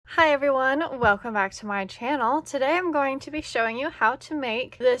Hi everyone, welcome back to my channel. Today I'm going to be showing you how to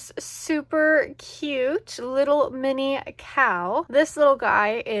make this super cute little mini cow. This little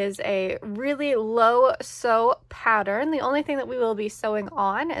guy is a really low sew pattern. The only thing that we will be sewing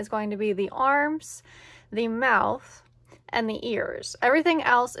on is going to be the arms, the mouth, and the ears. Everything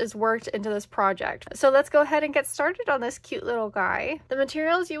else is worked into this project. So let's go ahead and get started on this cute little guy. The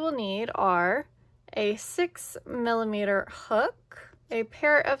materials you will need are a 6mm hook, a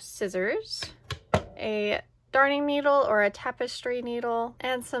pair of scissors, a darning needle or a tapestry needle,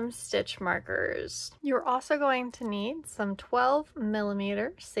 and some stitch markers. You're also going to need some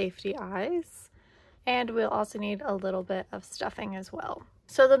 12mm safety eyes, and we'll also need a little bit of stuffing as well.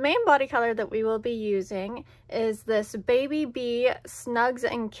 So the main body color that we will be using is this Baby Bee Snugs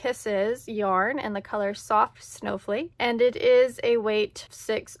and Kisses yarn in the color Soft Snowflake, and it is a weight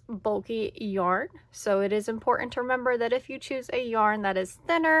 6 bulky yarn. So it is important to remember that if you choose a yarn that is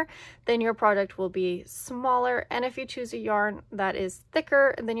thinner, then your project will be smaller, and if you choose a yarn that is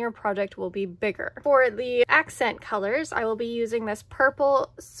thicker, then your project will be bigger. For the accent colors, I will be using this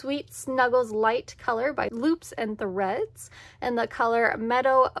purple Sweet Snuggles Light color by Loops and Threads and the color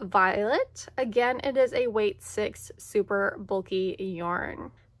Meadow Violet. Again, it is a weight 6 super bulky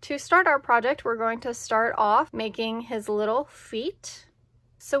yarn. To start our project, we're going to start off making his little feet.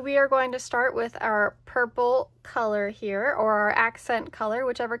 So we are going to start with our purple color here, or our accent color,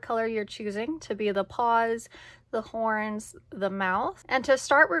 whichever color you're choosing to be the paws, the horns, the mouth. And to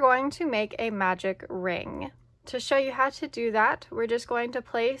start, we're going to make a magic ring. To show you how to do that, we're just going to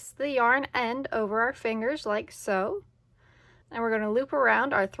place the yarn end over our fingers like so. And we're going to loop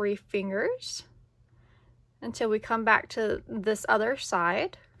around our 3 fingers until we come back to this other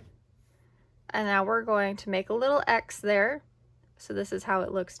side. And now we're going to make a little X there. So this is how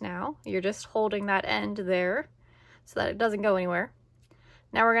it looks now. You're just holding that end there so that it doesn't go anywhere.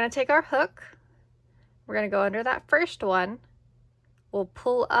 Now we're going to take our hook. We're going to go under that first one. We'll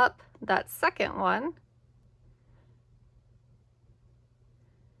pull up that second one.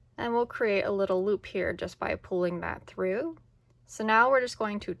 And we'll create a little loop here just by pulling that through. So now we're just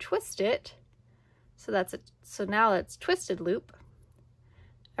going to twist it. So now it's twisted loop.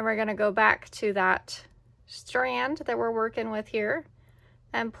 And we're going to go back to that strand that we're working with here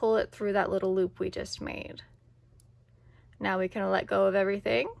and pull it through that little loop we just made. Now we can let go of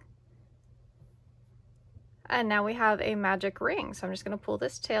everything. And now we have a magic ring. So I'm just going to pull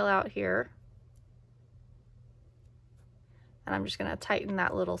this tail out here. And I'm just going to tighten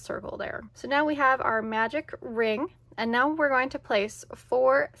that little circle there. So now we have our magic ring. And now we're going to place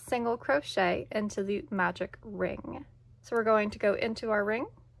 4 single crochet into the magic ring. So we're going to go into our ring,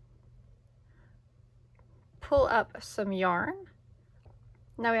 pull up some yarn.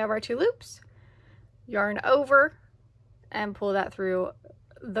 Now we have our 2 loops, yarn over, and pull that through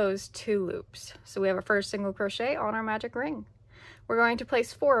those 2 loops. So we have our first single crochet on our magic ring. We're going to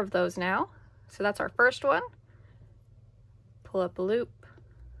place 4 of those now. So that's our first one. Pull up a loop,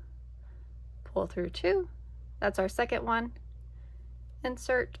 pull through 2. That's our second one.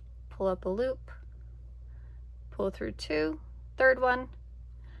 Insert, pull up a loop, pull through 2, third one,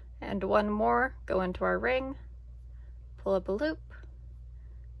 and 1 more, go into our ring, pull up a loop,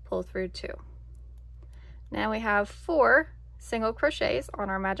 pull through 2. Now we have 4 single crochets on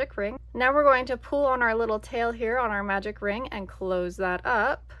our magic ring. Now we're going to pull on our little tail here on our magic ring and close that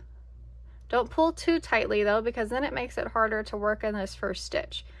up. Don't pull too tightly though, because then it makes it harder to work in this first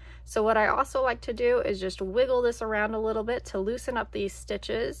stitch. So what I also like to do is just wiggle this around a little bit to loosen up these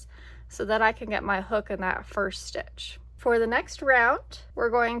stitches so that I can get my hook in that first stitch. For the next round,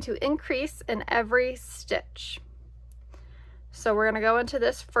 we're going to increase in every stitch. So we're going to go into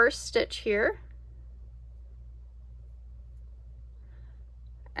this first stitch here.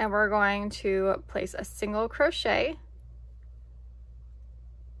 And we're going to place a single crochet,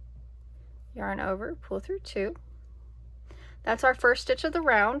 yarn over, pull through 2. That's our first stitch of the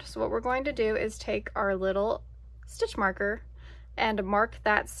round. So what we're going to do is take our little stitch marker and mark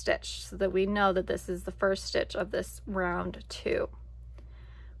that stitch so that we know that this is the first stitch of this round 2.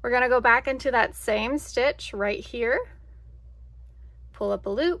 We're going to go back into that same stitch right here, pull up a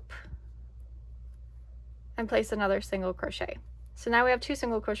loop, and place another single crochet. So now we have 2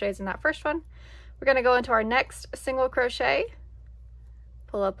 single crochets in that first one. We're going to go into our next single crochet,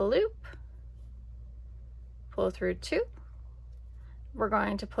 pull up a loop, pull through 2. We're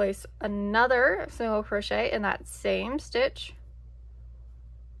going to place another single crochet in that same stitch.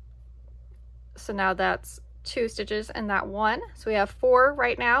 So now that's 2 stitches in that one. So we have 4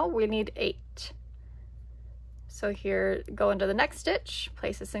 right now, we need 8. So here, go into the next stitch,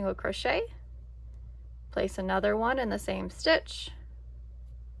 place a single crochet, place another one in the same stitch,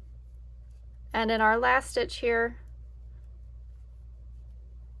 And in our last stitch here,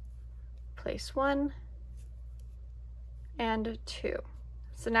 place 1 and 2.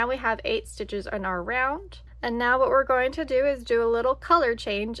 So now we have 8 stitches in our round. And now what we're going to do is do a little color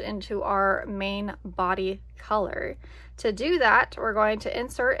change into our main body color. To do that, we're going to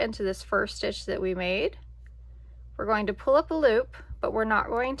insert into this first stitch that we made. We're going to pull up a loop, but we're not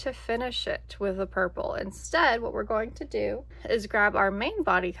going to finish it with a purple. Instead, what we're going to do is grab our main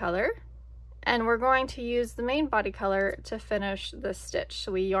body color, and we're going to use the main body color to finish the stitch.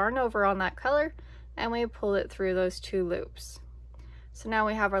 So we yarn over on that color and we pull it through those 2 loops. So now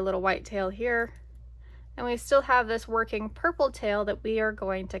we have our little white tail here, and we still have this working purple tail that we are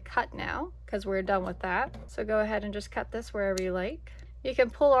going to cut now because we're done with that. So go ahead and just cut this wherever you like. You can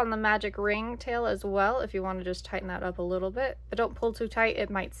pull on the magic ring tail as well if you want to just tighten that up a little bit, but don't pull too tight, it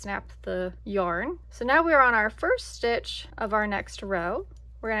might snap the yarn. So now we're on our first stitch of our next row.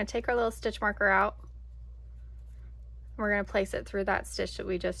 We're going to take our little stitch marker out. We're going to place it through that stitch that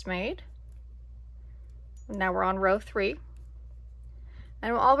we just made. Now we're on row 3.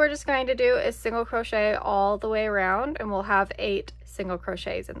 And all we're just going to do is single crochet all the way around, and we'll have 8 single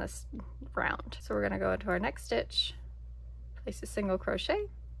crochets in this round. So we're going to go into our next stitch, place a single crochet,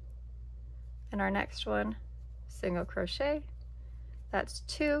 and our next one, single crochet. That's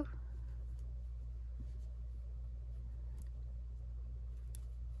 2.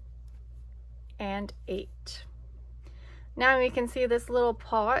 And 8. Now we can see this little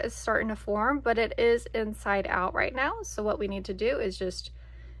paw is starting to form, but it is inside out right now. So what we need to do is just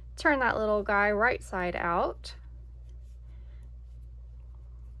turn that little guy right side out.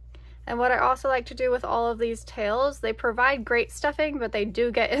 And what I also like to do with all of these tails, they provide great stuffing, but they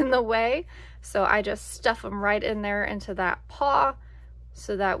do get in the way. So I just stuff them right in there into that paw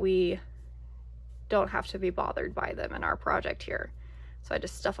so that we don't have to be bothered by them in our project here. So I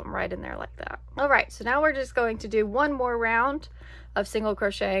just stuff them right in there like that. All right, so now we're just going to do one more round of single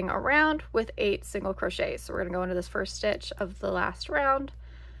crocheting around with 8 single crochets. So we're gonna go into this first stitch of the last round,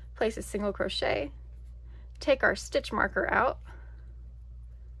 place a single crochet, take our stitch marker out,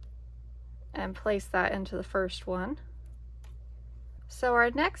 and place that into the first one. So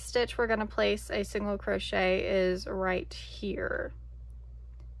our next stitch we're gonna place a single crochet is right here.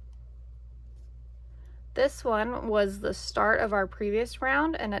 This one was the start of our previous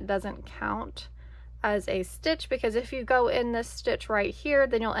round, and it doesn't count as a stitch because if you go in this stitch right here,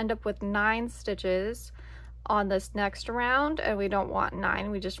 then you'll end up with 9 stitches on this next round, and we don't want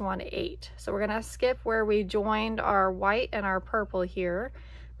 9, we just want 8. So we're gonna skip where we joined our white and our purple here.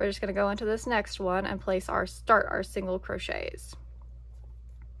 We're just gonna go into this next one and place our single crochets.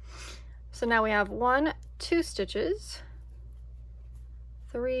 So now we have 1, 2 stitches,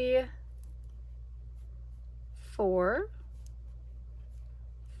 3, 4,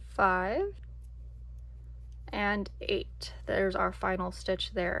 5, and 8. There's our final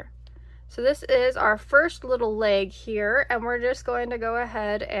stitch there. So this is our first little leg here, and we're just going to go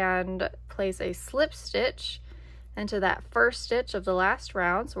ahead and place a slip stitch into that first stitch of the last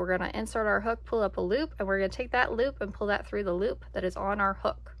round. So we're going to insert our hook, pull up a loop, and we're going to take that loop and pull that through the loop that is on our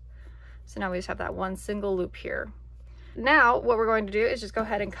hook. So now we just have that one single loop here. Now what we're going to do is just go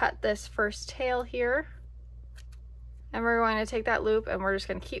ahead and cut this first tail here. And we're going to take that loop and we're just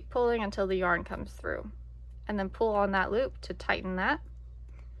going to keep pulling until the yarn comes through. And then pull on that loop to tighten that.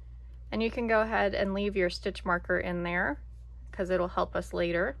 And you can go ahead and leave your stitch marker in there because it'll help us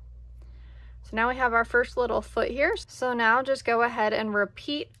later. So now we have our first little foot here. So now just go ahead and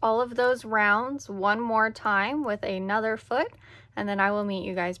repeat all of those rounds one more time with another foot, and then I will meet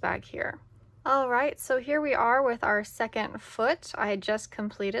you guys back here. All right, so here we are with our second foot. I just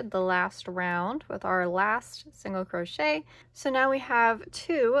completed the last round with our last single crochet. So now we have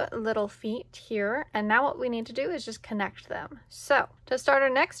 2 little feet here, and now what we need to do is just connect them. So to start our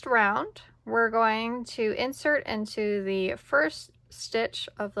next round, we're going to insert into the first stitch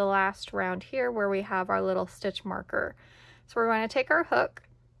of the last round here where we have our little stitch marker. So we're going to take our hook,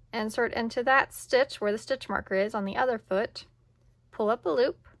 insert into that stitch where the stitch marker is on the other foot, pull up a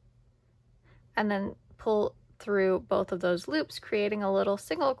loop, and then pull through both of those loops, creating a little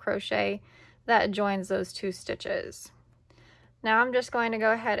single crochet that joins those 2 stitches. Now I'm just going to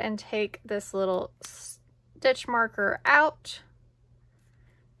go ahead and take this little stitch marker out,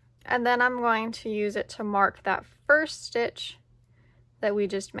 and then I'm going to use it to mark that first stitch that we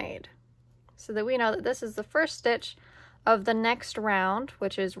just made, so that we know that this is the first stitch of the next round,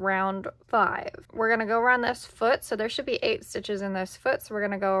 which is round 5. We're going to go around this foot, so there should be 8 stitches in this foot, so we're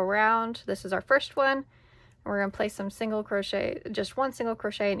going to go around. This is our first one, and we're going to place some single crochet, just 1 single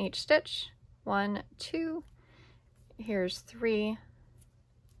crochet in each stitch. 1, 2, here's 3,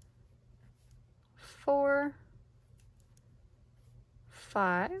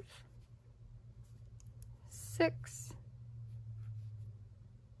 5, 6,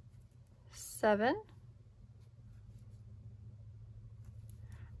 7,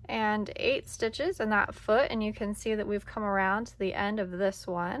 and 8 stitches in that foot, and you can see that we've come around to the end of this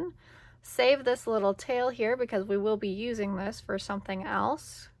one. Save this little tail here because we will be using this for something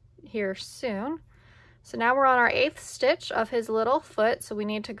else here soon. So now we're on our 8th stitch of his little foot, so we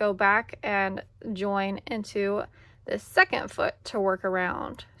need to go back and join into the second foot to work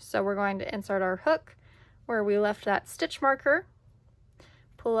around. So we're going to insert our hook where we left that stitch marker,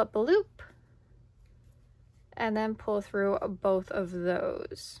 pull up a loop, and then pull through both of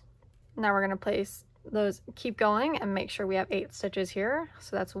those. Now we're going to place those, keep going, and make sure we have 8 stitches here.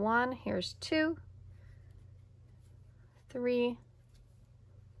 So that's 1, here's 2, 3,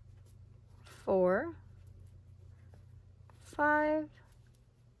 4, 5,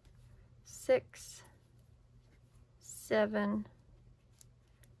 6, 7,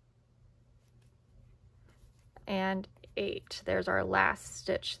 and 8. There's our last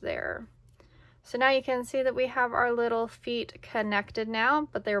stitch there. So now you can see that we have our little feet connected now,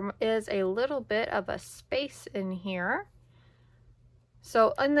 but there is a little bit of a space in here.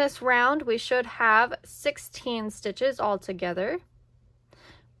 So in this round, we should have 16 stitches all together.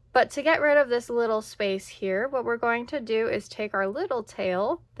 But to get rid of this little space here, what we're going to do is take our little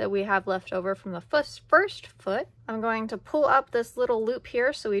tail that we have left over from the first foot. I'm going to pull up this little loop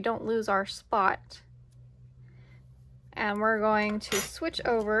here so we don't lose our spot. And we're going to switch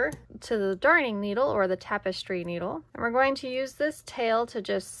over to the darning needle or the tapestry needle. And we're going to use this tail to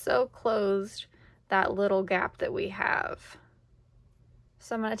just sew closed that little gap that we have.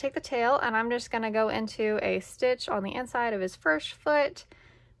 So I'm going to take the tail and I'm just going to go into a stitch on the inside of his first foot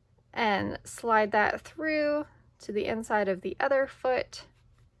and slide that through to the inside of the other foot,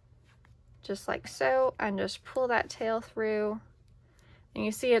 just like so, and just pull that tail through. And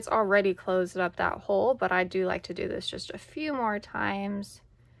you see it's already closed up that hole, but I do like to do this just a few more times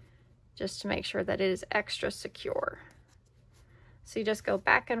just to make sure that it is extra secure. So you just go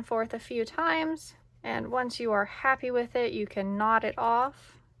back and forth a few times, and once you are happy with it, you can knot it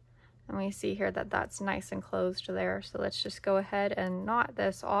off. And we see here that that's nice and closed there. So let's just go ahead and knot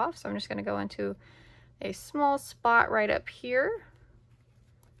this off. So I'm just going to go into a small spot right up here,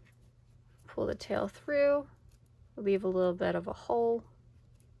 pull the tail through, leave a little bit of a hole,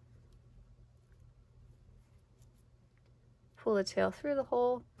 pull the tail through the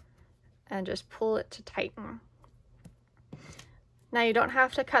hole, and just pull it to tighten. Now you don't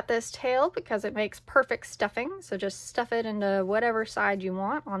have to cut this tail because it makes perfect stuffing, so just stuff it into whatever side you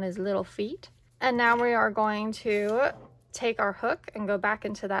want on his little feet. And now we are going to take our hook and go back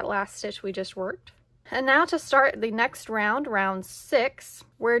into that last stitch we just worked. And now to start the next round, round 6,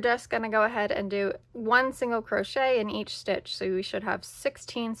 we're just going to go ahead and do 1 single crochet in each stitch, so we should have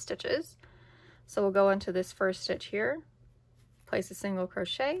 16 stitches. So we'll go into this first stitch here, place a single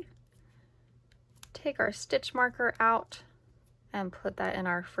crochet, take our stitch marker out, and put that in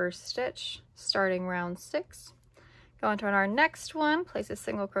our first stitch, starting round 6. Go into our next one, place a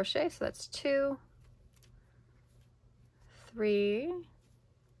single crochet, so that's 2, 3,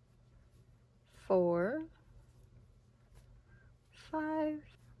 4, 5,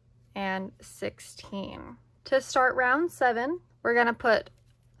 and 16. To start round 7, we're going to put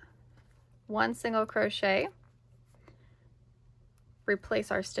 1 single crochet, replace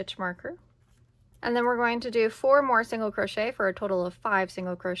our stitch marker, and then we're going to do 4 more single crochet for a total of 5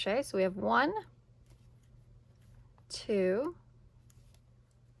 single crochet. So we have 1, 2,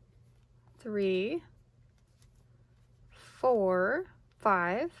 3, 4,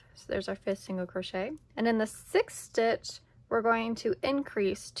 5. So there's our 5th single crochet. And in the 6th stitch, we're going to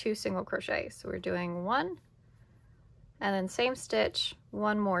increase 2 single crochet. So we're doing 1, and then same stitch,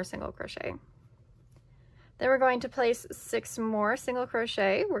 1 more single crochet. Then we're going to place 6 more single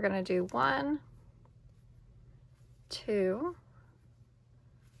crochet. We're going to do 1, 2,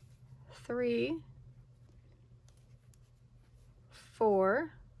 3,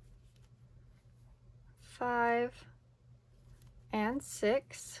 4, 5, and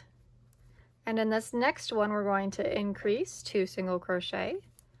 6. And in this next one, we're going to increase 2 single crochet.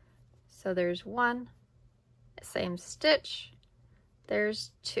 So there's 1, same stitch,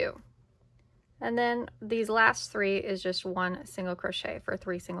 there's 2. And then these last 3 is just 1 single crochet for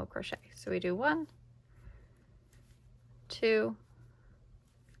 3 single crochet. So we do 1, 2,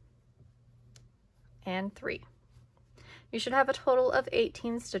 and 3. You should have a total of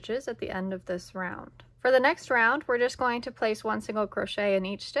 18 stitches at the end of this round. For the next round, we're just going to place 1 single crochet in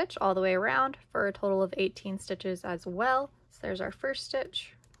each stitch all the way around for a total of 18 stitches as well. So there's our first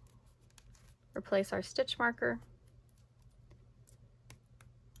stitch, replace our stitch marker,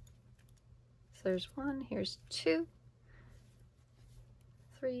 So there's 1, here's 2,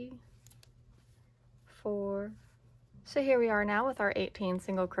 3, 4. So here we are now with our 18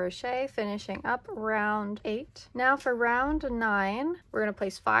 single crochet, finishing up round 8. Now for round 9, we're going to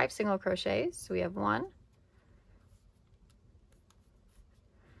place 5 single crochets. So we have 1,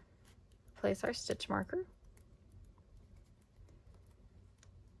 place our stitch marker,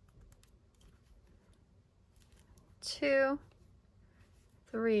 2,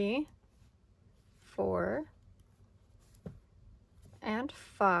 3, 4, and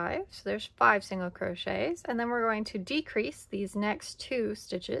 5. So there's 5 single crochets, and then we're going to decrease these next 2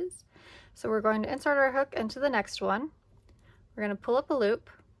 stitches. So we're going to insert our hook into the next one. We're going to pull up a loop,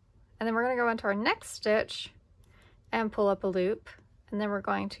 and then we're going to go into our next stitch and pull up a loop, and then we're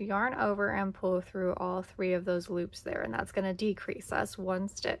going to yarn over and pull through all 3 of those loops there, and that's going to decrease us 1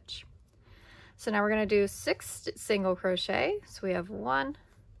 stitch. So now we're going to do 6 single crochet. So we have 1,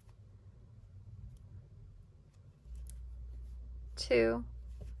 2,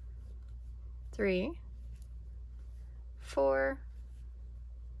 3, 4,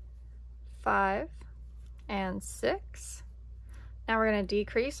 5, and 6. Now we're going to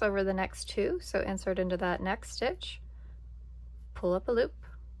decrease over the next 2, so insert into that next stitch, pull up a loop,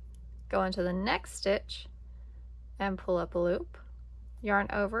 go into the next stitch and pull up a loop, yarn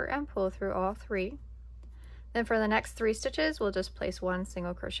over and pull through all 3. Then for the next 3 stitches, we'll just place 1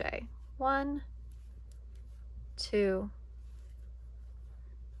 single crochet. 1, 2,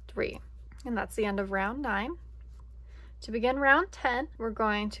 3. And that's the end of round 9. To begin round 10, we're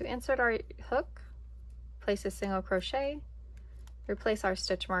going to insert our hook, place a single crochet, replace our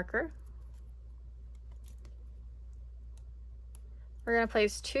stitch marker. We're going to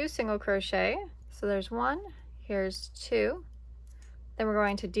place 2 single crochet. So there's 1, here's 2. Then we're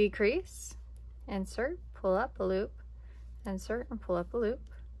going to decrease, insert, pull up a loop, insert and pull up a loop.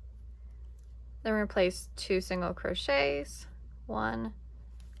 Then we're going to place 2 single crochets, 1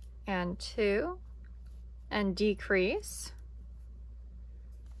 and 2, and decrease.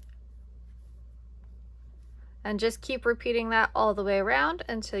 And just keep repeating that all the way around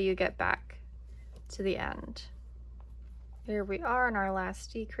until you get back to the end. Here we are in our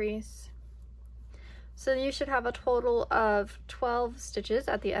last decrease. So you should have a total of 12 stitches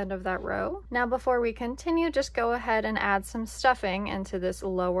at the end of that row. Now before we continue, just go ahead and add some stuffing into this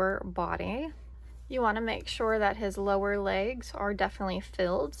lower body. You want to make sure that his lower legs are definitely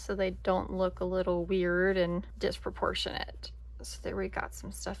filled so they don't look a little weird and disproportionate. So there we got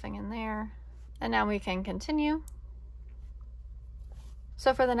some stuffing in there. And now we can continue.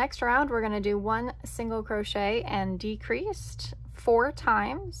 So for the next round, we're going to do 1 single crochet and decreased 4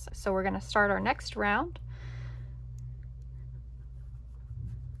 times. So we're going to start our next round.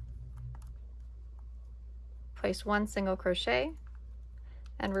 Place 1 single crochet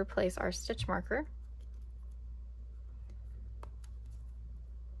and replace our stitch marker.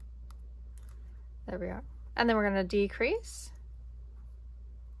 There we are. And then we're going to decrease.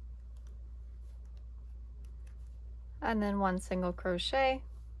 And then 1 single crochet,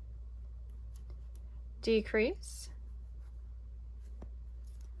 decrease.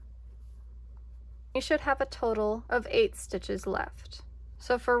 You should have a total of 8 stitches left.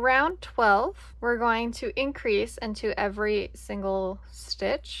 So for round 12, we're going to increase into every single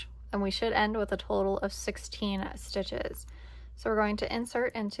stitch, and we should end with a total of 16 stitches. So we're going to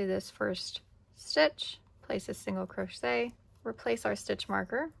insert into this first stitch, place a single crochet, replace our stitch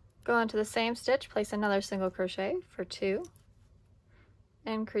marker, go into the same stitch, place another single crochet for 2,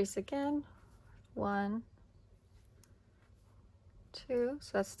 increase again, 1, 2, so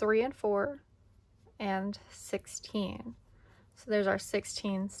that's 3 and 4, and 16. So there's our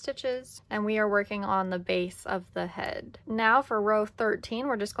 16 stitches, and we are working on the base of the head. Now for row 13,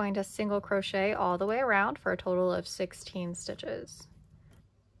 we're just going to single crochet all the way around for a total of 16 stitches.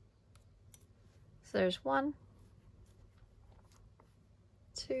 So there's 1,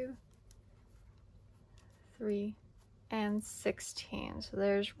 2, 3, and 16. So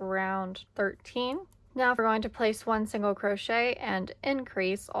there's round 13. Now we're going to place 1 single crochet and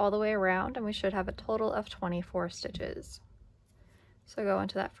increase all the way around, and we should have a total of 24 stitches. So go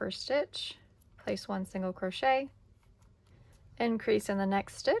into that first stitch, place 1 single crochet, increase in the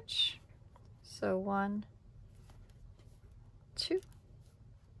next stitch. So 1, 2,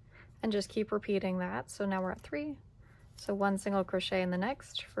 and just keep repeating that. So now we're at 3. So 1 single crochet in the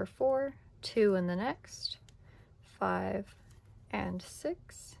next for 4, 2 in the next, 5 and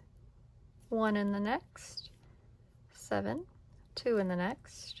 6, 1 in the next, 7, 2 in the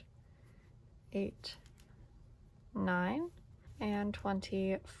next, 8, 9, and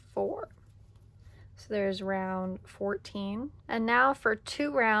 24. So there's round 14. And now for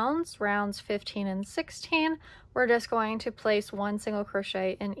 2 rounds, rounds 15 and 16, we're just going to place 1 single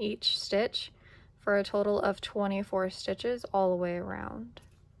crochet in each stitch for a total of 24 stitches all the way around.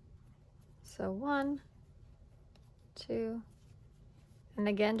 So 1, 2, and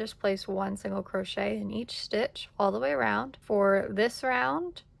again just place 1 single crochet in each stitch all the way around for this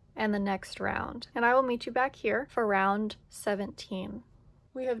round and the next round. And I will meet you back here for round 17.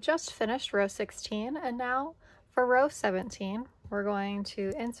 We have just finished row 16, and now for row 17, we're going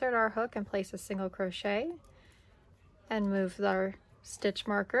to insert our hook and place a single crochet and move our stitch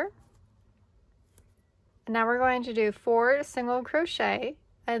marker. And now we're going to do 4 single crochet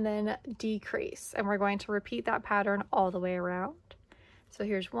and then decrease, and we're going to repeat that pattern all the way around. So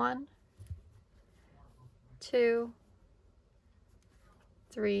here's 1, 2,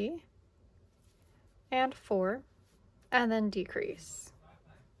 3, and 4, and then decrease.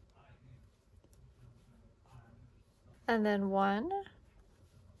 And then 1,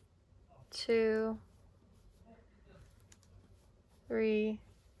 2, 3,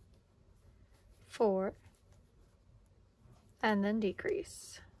 4, and then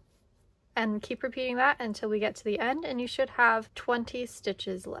decrease. And keep repeating that until we get to the end, and you should have 20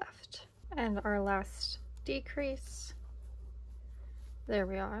 stitches left. And our last decrease. There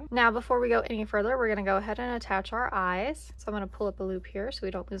we are. Now before we go any further, we're going to go ahead and attach our eyes. So I'm going to pull up a loop here so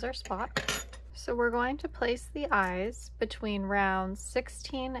we don't lose our spot. So we're going to place the eyes between rounds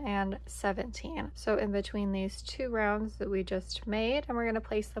 16 and 17. So in between these 2 rounds that we just made, and we're going to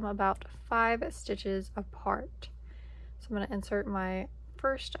place them about 5 stitches apart. So I'm going to insert my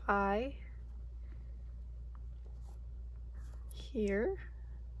first eye here,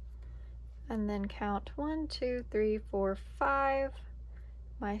 and then count 1, 2, 3, 4, 5.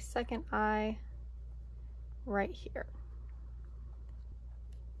 My second eye right here.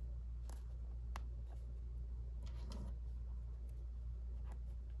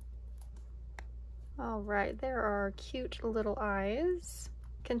 All right, there are cute little eyes.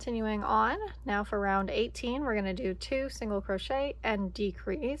 Continuing on, now for round 18, we're going to do 2 single crochet and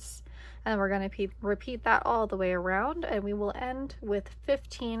decrease. And we're going to repeat that all the way around, and we will end with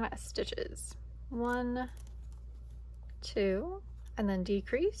 15 stitches. 1, 2, and then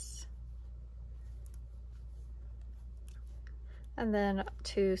decrease. And then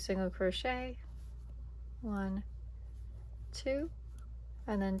 2 single crochet. 1, 2,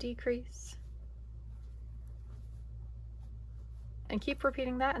 and then decrease. And keep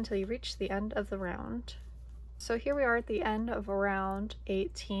repeating that until you reach the end of the round. So here we are at the end of round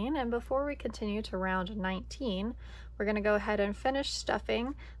 18, and before we continue to round 19, we're going to go ahead and finish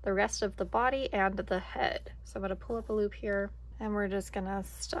stuffing the rest of the body and the head. So I'm going to pull up a loop here, and we're just going to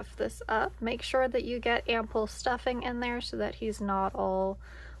stuff this up. Make sure that you get ample stuffing in there so that he's not all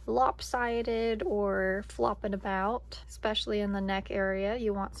lopsided or flopping about, especially in the neck area.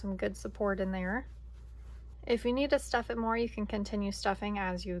 You want some good support in there. If you need to stuff it more, you can continue stuffing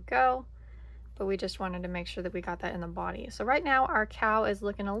as you go, but we just wanted to make sure that we got that in the body. So right now our cow is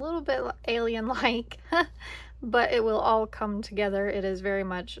looking a little bit alien-like, but it will all come together. It is very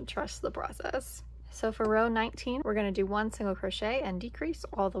much trust the process. So for row 19, we're going to do 1 single crochet and decrease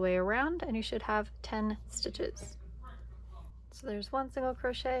all the way around, and you should have 10 stitches. So there's 1 single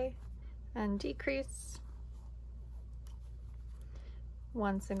crochet and decrease,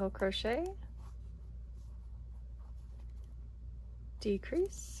 1 single crochet,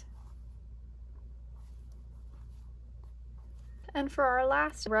 decrease, and for our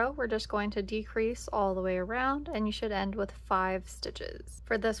last row we're just going to decrease all the way around, and you should end with 5 stitches.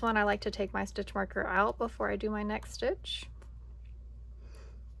 For this one I like to take my stitch marker out before I do my next stitch.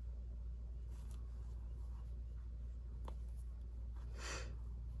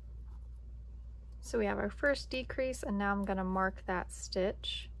 So we have our first decrease, and now I'm going to mark that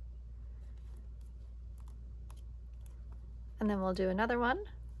stitch. And then we'll do another one.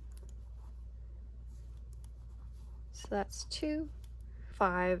 So that's 2,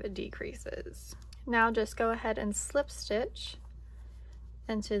 5 decreases. Now just go ahead and slip stitch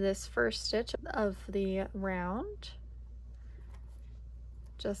into this first stitch of the round,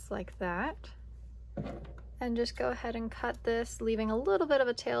 just like that. And just go ahead and cut this, leaving a little bit of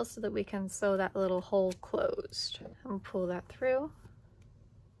a tail so that we can sew that little hole closed. And pull that through,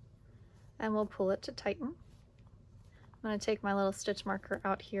 and we'll pull it to tighten. I'm going to take my little stitch marker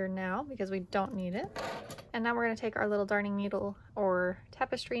out here now because we don't need it. And now we're going to take our little darning needle or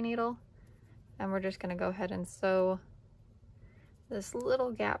tapestry needle, and we're just going to go ahead and sew this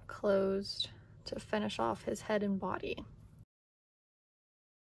little gap closed to finish off his head and body.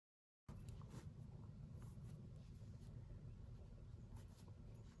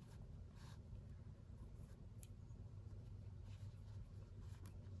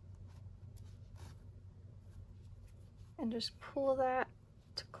 and just pull that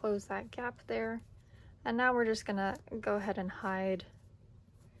to close that gap there. And now we're just gonna go ahead and hide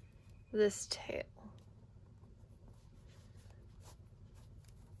this tail.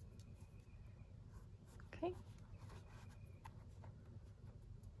 Okay.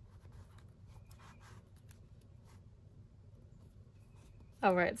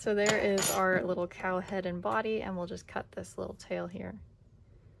 All right, so there is our little cow head and body, and we'll just cut this little tail here.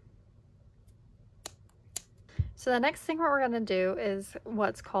 So the next thing what we're going to do is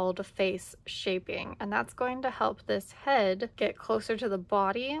what's called face shaping, and that's going to help this head get closer to the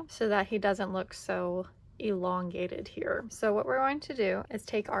body so that he doesn't look so elongated here. So what we're going to do is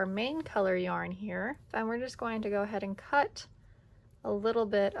take our main color yarn here, and we're just going to go ahead and cut a little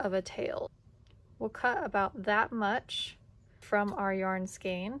bit of a tail. We'll cut about that much from our yarn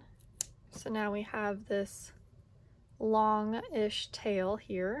skein. So now we have this long-ish tail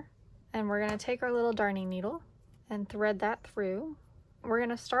here, and we're going to take our little darning needle and thread that through. We're going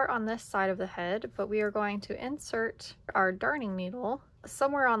to start on this side of the head, but we are going to insert our darning needle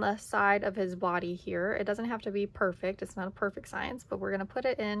somewhere on the side of his body here. It doesn't have to be perfect, it's not a perfect science, but we're going to put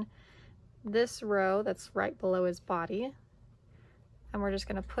it in this row that's right below his body, and we're just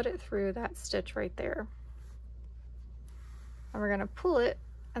going to put it through that stitch right there. And we're going to pull it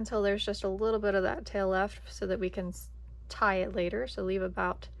until there's just a little bit of that tail left so that we can tie it later. So leave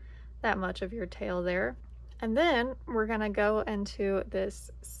about that much of your tail there. And then we're going to go into this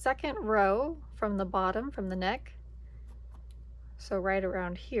second row from the bottom, from the neck. So right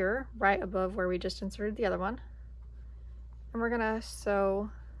around here, right above where we just inserted the other one. And we're going to sew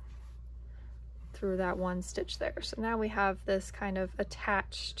through that one stitch there. So now we have this kind of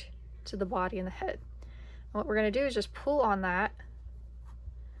attached to the body and the head. And what we're going to do is just pull on that,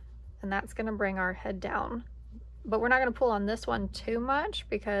 and that's going to bring our head down. But we're not going to pull on this one too much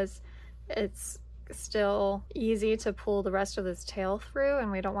because it's still easy to pull the rest of this tail through,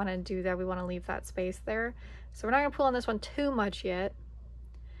 and we don't want to do that. We want to leave that space there. So we're not going to pull on this one too much yet.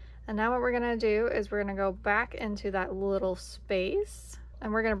 And now what we're going to do is we're going to go back into that little space,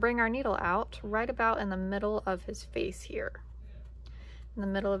 and we're going to bring our needle out right about in the middle of his face here, in the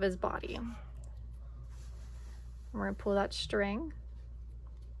middle of his body. And we're going to pull that string.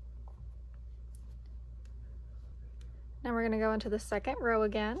 Now we're going to go into the second row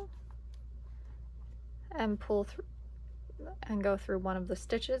again and pull through and go through one of the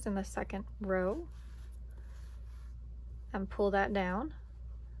stitches in the second row and pull that down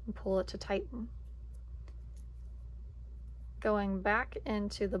and pull it to tighten. Going back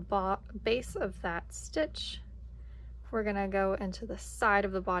into the base of that stitch, we're going to go into the side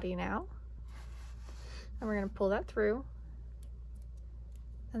of the body now, and we're going to pull that through,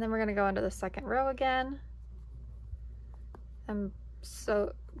 and then we're going to go into the second row again and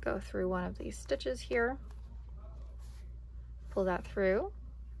so go through one of these stitches here, pull that through,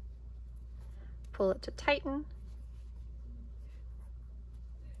 pull it to tighten,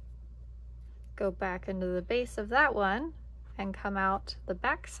 go back into the base of that one and come out the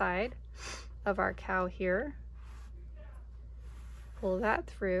back side of our cow here, pull that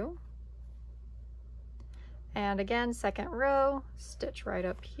through, and again second row, stitch right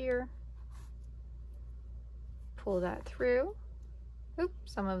up here, pull that through. Oops,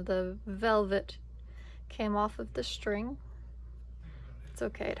 some of the velvet came off of the string. It's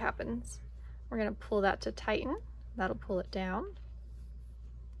okay, it happens. We're going to pull that to tighten. That'll pull it down.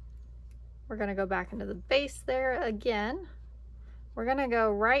 We're going to go back into the base there again. We're going to go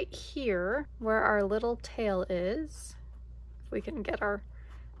right here where our little tail is. If we can get our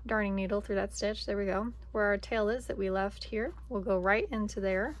darning needle through that stitch, there we go. Where our tail is that we left here, we'll go right into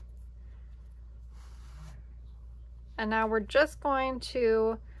there. And now we're just going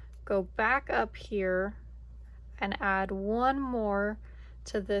to go back up here and add one more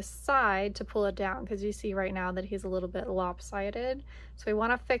to this side to pull it down, because you see right now that he's a little bit lopsided. So we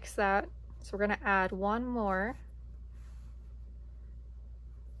want to fix that. So we're going to add one more.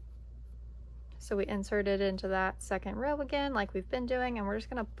 So we insert it into that second row again like we've been doing, and we're just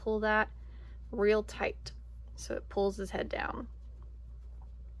going to pull that real tight so it pulls his head down.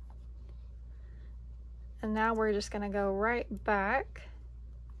 And now we're just going to go right back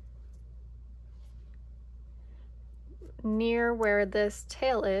near where this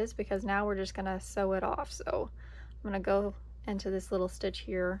tail is, because now we're just going to sew it off. So I'm going to go into this little stitch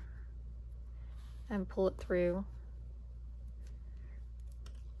here and pull it through.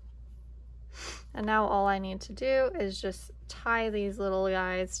 And now all I need to do is just tie these little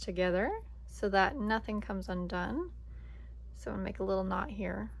guys together so that nothing comes undone. So I'm going to make a little knot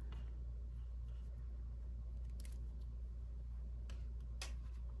here.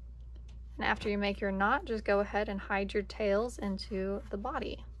 And after you make your knot, just go ahead and hide your tails into the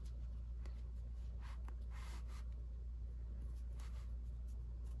body.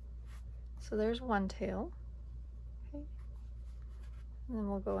 So there's one tail. Okay. And then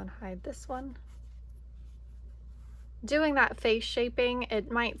we'll go and hide this one. Doing that face shaping, it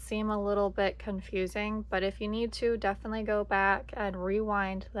might seem a little bit confusing, but if you need to, definitely go back and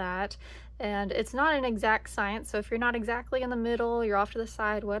rewind that. And it's not an exact science, so if you're not exactly in the middle, you're off to the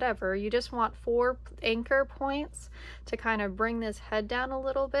side, whatever, you just want 4 anchor points to kind of bring this head down a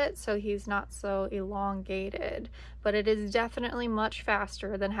little bit so he's not so elongated. But it is definitely much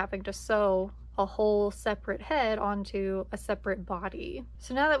faster than having to sew a whole separate head onto a separate body.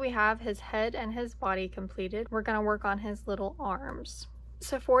 So now that we have his head and his body completed, we're going to work on his little arms.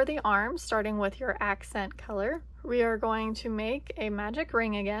 So for the arms, starting with your accent color, we are going to make a magic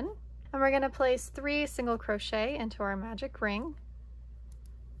ring again, and we're going to place 3 single crochet into our magic ring.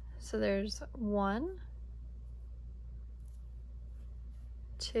 So there's 1,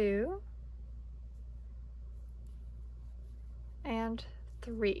 2, and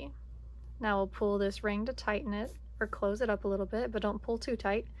 3. Now we'll pull this ring to tighten it or close it up a little bit, but don't pull too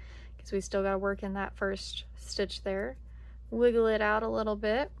tight because we still got to work in that first stitch there. Wiggle it out a little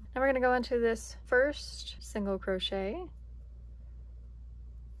bit. Now we're going to go into this first single crochet,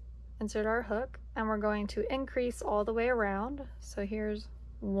 insert our hook, and we're going to increase all the way around. So here's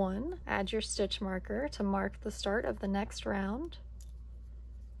 1. Add your stitch marker to mark the start of the next round.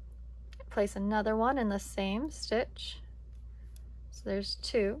 Place another one in the same stitch. So there's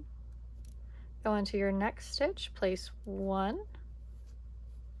 2. Go into your next stitch, place 1,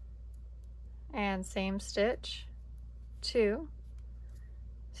 and same stitch, 2.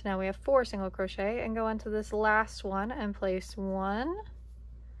 So now we have 4 single crochet, and go into this last one and place 1,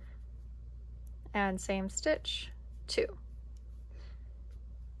 and same stitch, 2.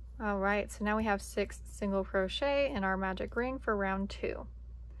 All right, so now we have 6 single crochet in our magic ring for round 2.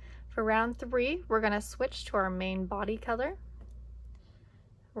 For round 3, we're going to switch to our main body color.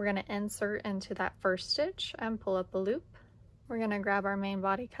 We're going to insert into that first stitch and pull up a loop. We're going to grab our main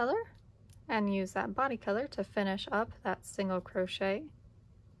body color and use that body color to finish up that single crochet.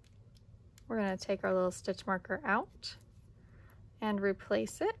 We're going to take our little stitch marker out and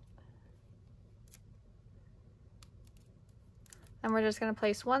replace it. And we're just going to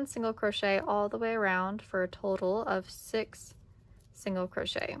place 1 single crochet all the way around for a total of 6 single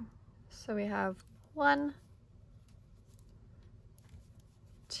crochet. So we have 1,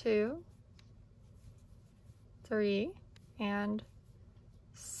 2, 3, and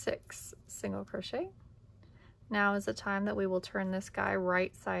 6 single crochet. Now is the time that we will turn this guy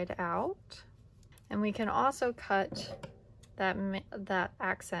right side out, and we can also cut that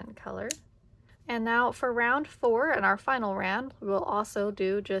accent color. And now for round 4 and our final round, we'll also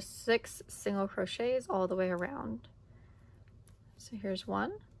do just 6 single crochets all the way around. So here's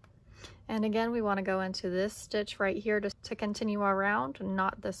 1. And again, we want to go into this stitch right here to continue our round,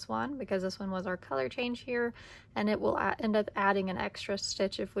 not this one, because this one was our color change here, and it will end up adding an extra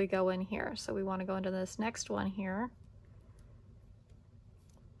stitch if we go in here. So we want to go into this next one here.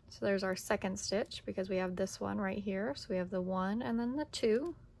 So there's our second stitch because we have this one right here. So we have the 1 and then the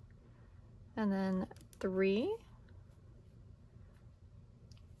 2, and then 3,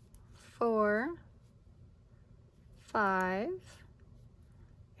 4, 5,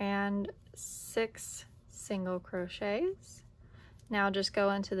 and 6 single crochets. Now just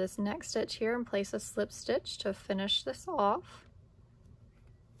go into this next stitch here and place a slip stitch to finish this off.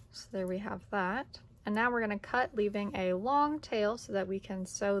 So there we have that. And now we're going to cut, leaving a long tail so that we can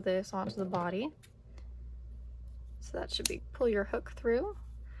sew this onto the body. So that should be, pull your hook through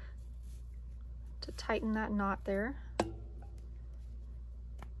to tighten that knot there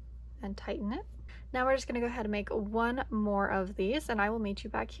and tighten it. Now we're just going to go ahead and make 1 more of these, and I will meet you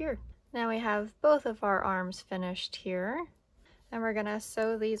back here. Now we have both of our arms finished here, and we're going to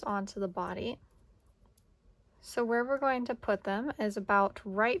sew these onto the body. So where we're going to put them is about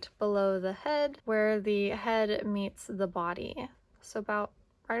right below the head, where the head meets the body. So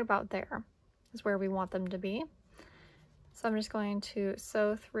right about there is where we want them to be. So I'm just going to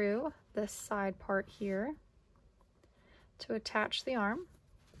sew through this side part here to attach the arm.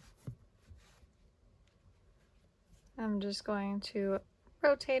 I'm just going to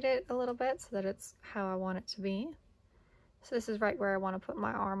rotate it a little bit so that it's how I want it to be. So this is right where I want to put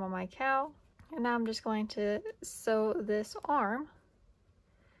my arm on my cow. And now I'm just going to sew this arm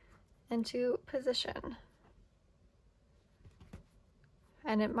into position.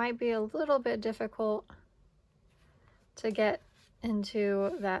 And it might be a little bit difficult to get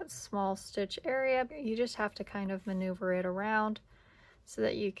into that small stitch area, but you just have to kind of maneuver it around so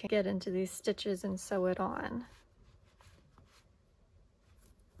that you can get into these stitches and sew it on.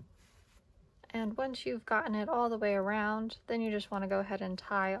 And once you've gotten it all the way around, then you just want to go ahead and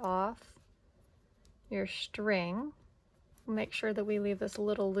tie off your string. Make sure that we leave this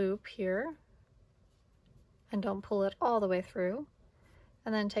little loop here and don't pull it all the way through.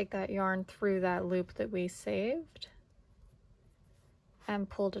 And then take that yarn through that loop that we saved and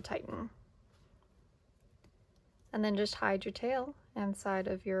pull to tighten. And then just hide your tail inside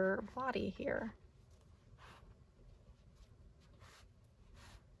of your body here.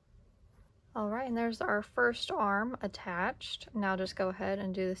 All right, and there's our first arm attached. Now just go ahead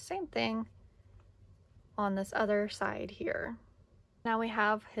and do the same thing on this other side here. Now we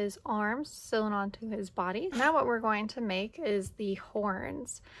have his arms sewn onto his body. Now what we're going to make is the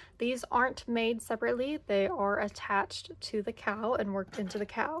horns. These aren't made separately, they are attached to the cow and worked into the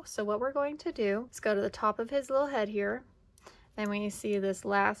cow. So what we're going to do is go to the top of his little head here, and we see this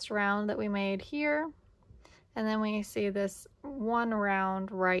last round that we made here, and then we see this one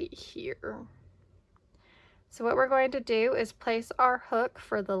round right here. So what we're going to do is place our hook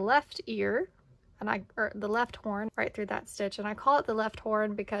for the left ear, or the left horn, right through that stitch. And I call it the left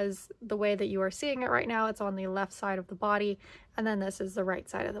horn because the way that you are seeing it right now, it's on the left side of the body, and then this is the right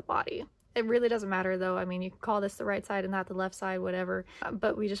side of the body. It really doesn't matter though. I mean, you can call this the right side and not the left side, whatever,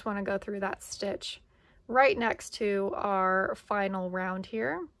 but we just want to go through that stitch right next to our final round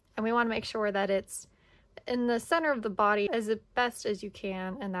here. And we want to make sure that it's in the center of the body as best as you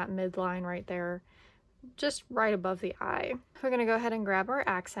can in that midline right there, just right above the eye. We're going to go ahead and grab our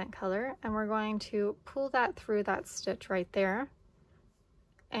accent color, and we're going to pull that through that stitch right there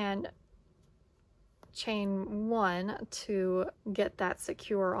and chain 1 to get that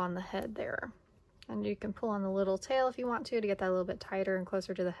secure on the head there. And you can pull on the little tail if you want to get that a little bit tighter and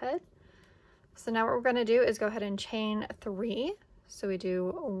closer to the head. So now what we're going to do is go ahead and chain 3. So we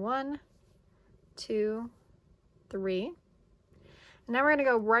do 1, 2, 3. And now we're going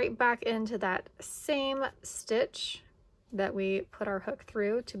to go right back into that same stitch that we put our hook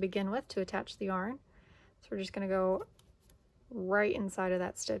through to begin with to attach the yarn. So we're just going to go right inside of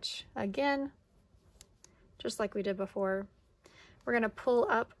that stitch again, just like we did before. We're going to pull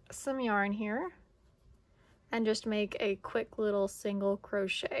up some yarn here and just make a quick little single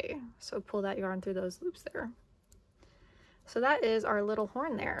crochet. So pull that yarn through those loops there. So that is our little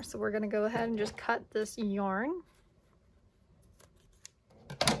horn there. So we're going to go ahead and just cut this yarn.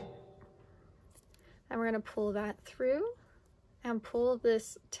 And we're going to pull that through and pull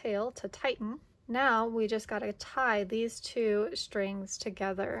this tail to tighten. Now we just got to tie these 2 strings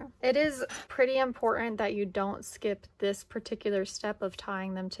together. It is pretty important that you don't skip this particular step of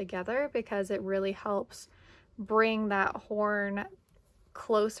tying them together because it really helps bring that horn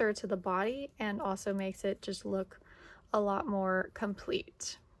closer to the body and also makes it just look a lot more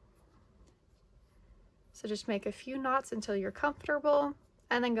complete. So just make a few knots until you're comfortable,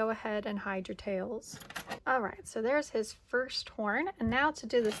 and then go ahead and hide your tails. All right, so there's his first horn. And now to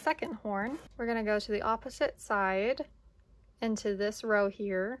do the second horn, we're gonna go to the opposite side into this row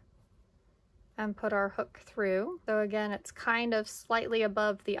here and put our hook through. So again, it's kind of slightly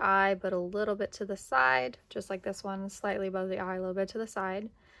above the eye, but a little bit to the side, just like this one, slightly above the eye, a little bit to the side.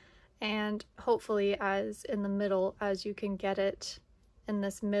 And hopefully as in the middle as you can get it in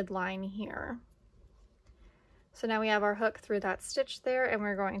this midline here. So now we have our hook through that stitch there, and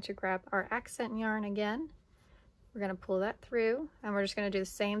we're going to grab our accent yarn again. We're going to pull that through, and we're just going to do the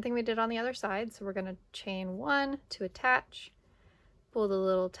same thing we did on the other side. So we're going to chain 1 to attach, pull the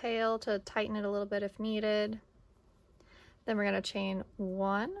little tail to tighten it a little bit if needed. Then we're going to chain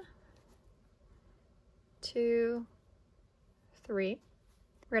 1, 2, 3.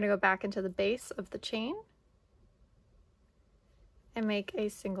 We're going to go back into the base of the chain and make a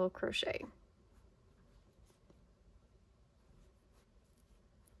single crochet.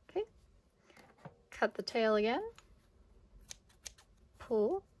 Cut the tail again,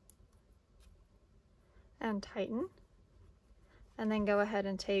 pull and tighten, and then go ahead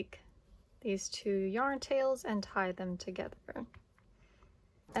and take these 2 yarn tails and tie them together,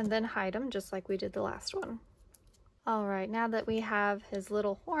 and then hide them just like we did the last one. All right, now that we have his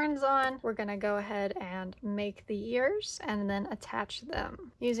little horns on, we're going to go ahead and make the ears and then attach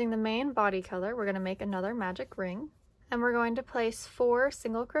them. Using the main body color, we're going to make another magic ring. And we're going to place 4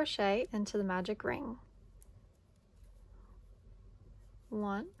 single crochet into the magic ring.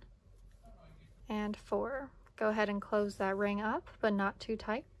 1 and 4. Go ahead and close that ring up, but not too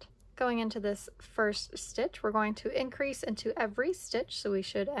tight. Going into this first stitch, we're going to increase into every stitch, so we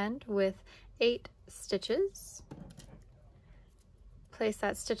should end with 8 stitches. Place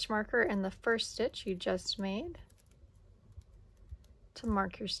that stitch marker in the first stitch you just made. to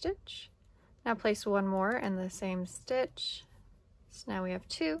mark your stitch. Now place one more in the same stitch. So now we have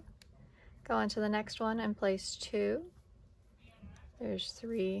 2. Go into the next one and place 2. There's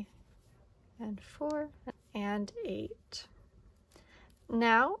 3 and 4 and 8.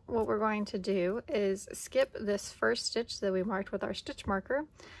 Now what we're going to do is skip this first stitch that we marked with our stitch marker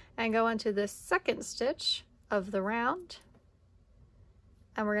and go into this second stitch of the round,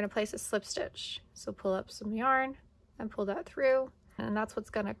 and we're going to place a slip stitch. So pull up some yarn and pull that through, and that's what's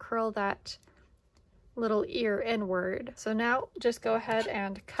going to curl that little ear inward. So now just go ahead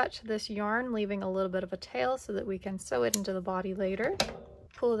and cut this yarn, leaving a little bit of a tail so that we can sew it into the body later.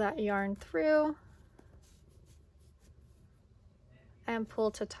 Pull that yarn through and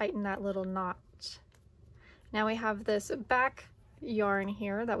pull to tighten that little knot. Now we have this back yarn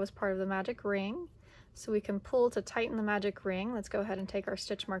here that was part of the magic ring, so we can pull to tighten the magic ring. Let's go ahead and take our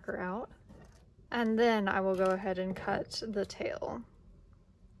stitch marker out, and then I will go ahead and cut the tail.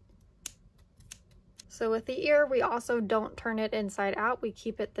 So with the ear, we also don't turn it inside out, we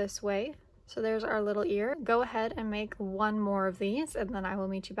keep it this way. So there's our little ear. Go ahead and make one more of these, and then I will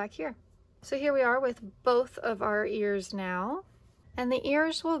meet you back here. So here we are with both of our ears now, and the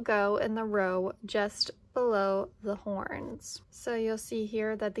ears will go in the row just below the horns. So you'll see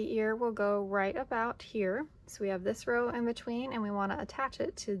here that the ear will go right about here. So we have this row in between, and we want to attach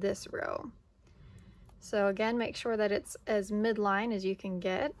it to this row. So again, make sure that it's as midline as you can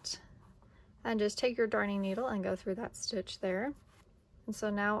get, and just take your darning needle and go through that stitch there. And so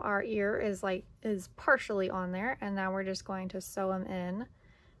now our ear is partially on there, and now we're just going to sew them in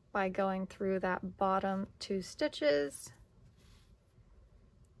by going through that bottom 2 stitches.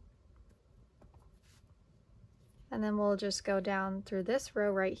 And then we'll just go down through this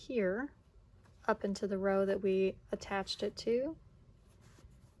row right here, up into the row that we attached it to.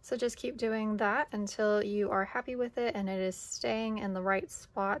 So just keep doing that until you are happy with it and it is staying in the right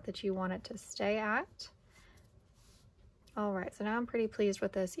spot that you want it to stay at. All right, so now I'm pretty pleased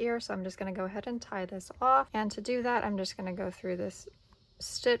with this ear, so I'm just going to go ahead and tie this off. And to do that, I'm just going to go through this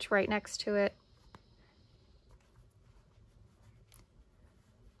stitch right next to it.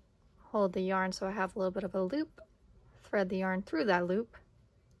 Hold the yarn so I have a little bit of a loop. Thread the yarn through that loop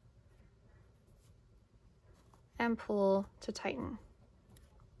and pull to tighten.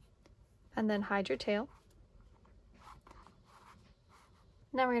 And then hide your tail.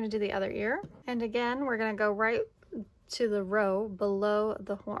 Now we're going to do the other ear. And again, we're going to go right to the row below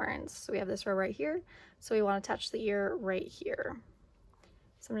the horns. So we have this row right here. So we want to touch the ear right here.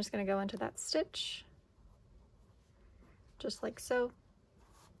 So I'm just going to go into that stitch, just like so.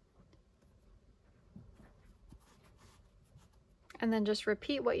 And then just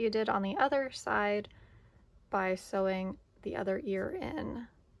repeat what you did on the other side by sewing the other ear in.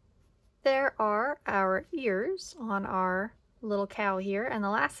 There are our ears on our little cow here, and the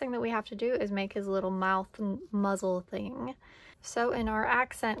last thing that we have to do is make his little mouth and muzzle thing. So in our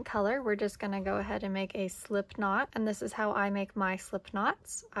accent color, we're just going to go ahead and make a slip knot, and this is how I make my slip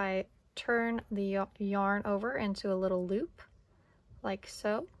knots. I turn the yarn over into a little loop, like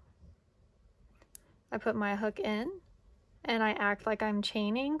so. I put my hook in, and I act like I'm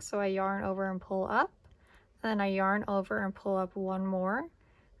chaining, so I yarn over and pull up, and then I yarn over and pull up one more,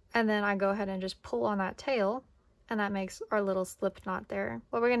 and then I go ahead and just pull on that tail, and that makes our little slip knot there.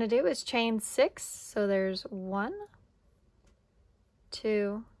 What we're going to do is chain 6, so there's 1,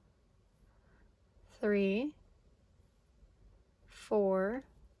 2, 3, 4,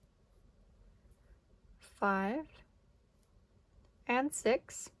 5, and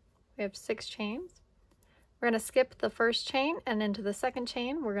 6. We have 6 chains. We're going to skip the first chain, and into the second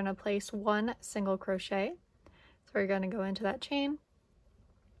chain we're going to place 1 single crochet. So we're going to go into that chain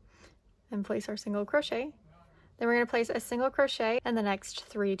and place our single crochet. Then we're going to place a single crochet in the next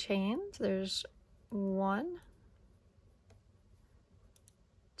 3 chains. There's 1,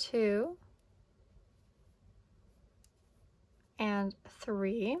 2, and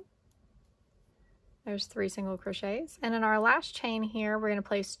 3. There's 3 single crochets. And in our last chain here, we're going to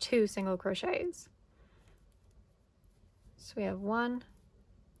place 2 single crochets. So we have 1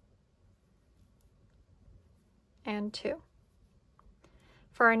 and 2.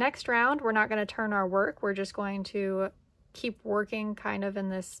 For our next round, we're not going to turn our work. We're just going to keep working kind of in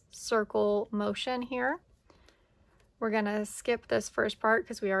this circle motion here. We're going to skip this first part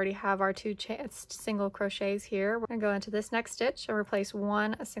because we already have our 2 single crochets here. We're going to go into this next stitch and replace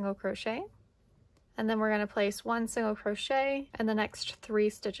 1 single crochet. And then we're going to place 1 single crochet in the next 3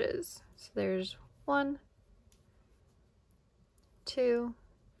 stitches. So there's 1, 2,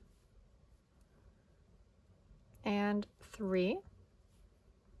 and 3.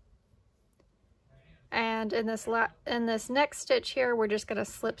 And And in this next stitch here, we're just going to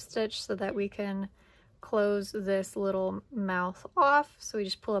slip stitch so that we can close this little mouth off. So we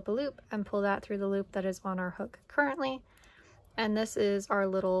just pull up a loop and pull that through the loop that is on our hook currently. And this is our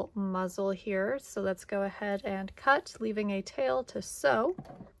little muzzle here. So let's go ahead and cut, leaving a tail to sew.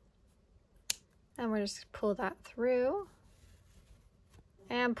 And we're just pull that through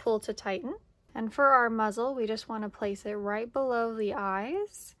and pull to tighten. And for our muzzle, we just want to place it right below the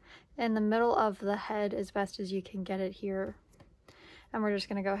eyes, in the middle of the head as best as you can get it here. And we're just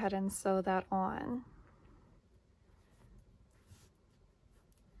going to go ahead and sew that on.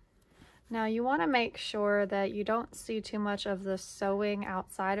 Now you want to make sure that you don't see too much of the sewing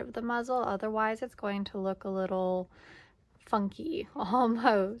outside of the muzzle, otherwise it's going to look a little funky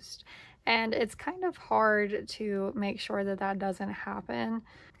almost. And it's kind of hard to make sure that that doesn't happen.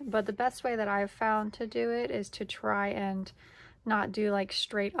 But the best way that I've found to do it is to try and not do like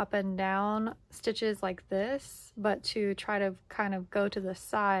straight up and down stitches like this, but to try to kind of go to the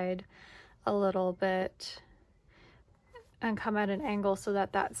side a little bit and come at an angle so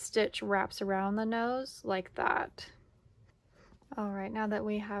that that stitch wraps around the nose like that. All right, now that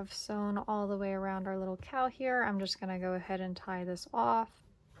we have sewn all the way around our little cow here, I'm just gonna go ahead and tie this off.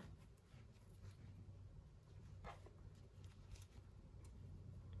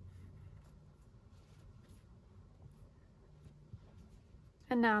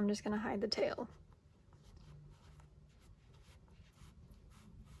 And now I'm just gonna hide the tail.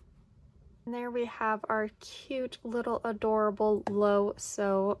 And there we have our cute little adorable low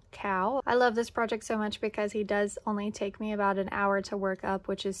sew cow. I love this project so much because he does only take me about an hour to work up,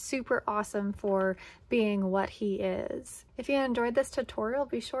 which is super awesome for being what he is. If you enjoyed this tutorial,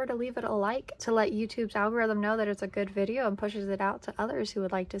 be sure to leave it a like to let YouTube's algorithm know that it's a good video and pushes it out to others who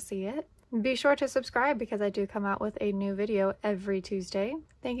would like to see it. Be sure to subscribe because I do come out with a new video every Tuesday.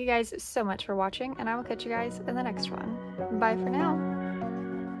 Thank you guys so much for watching, and I will catch you guys in the next one. Bye for now.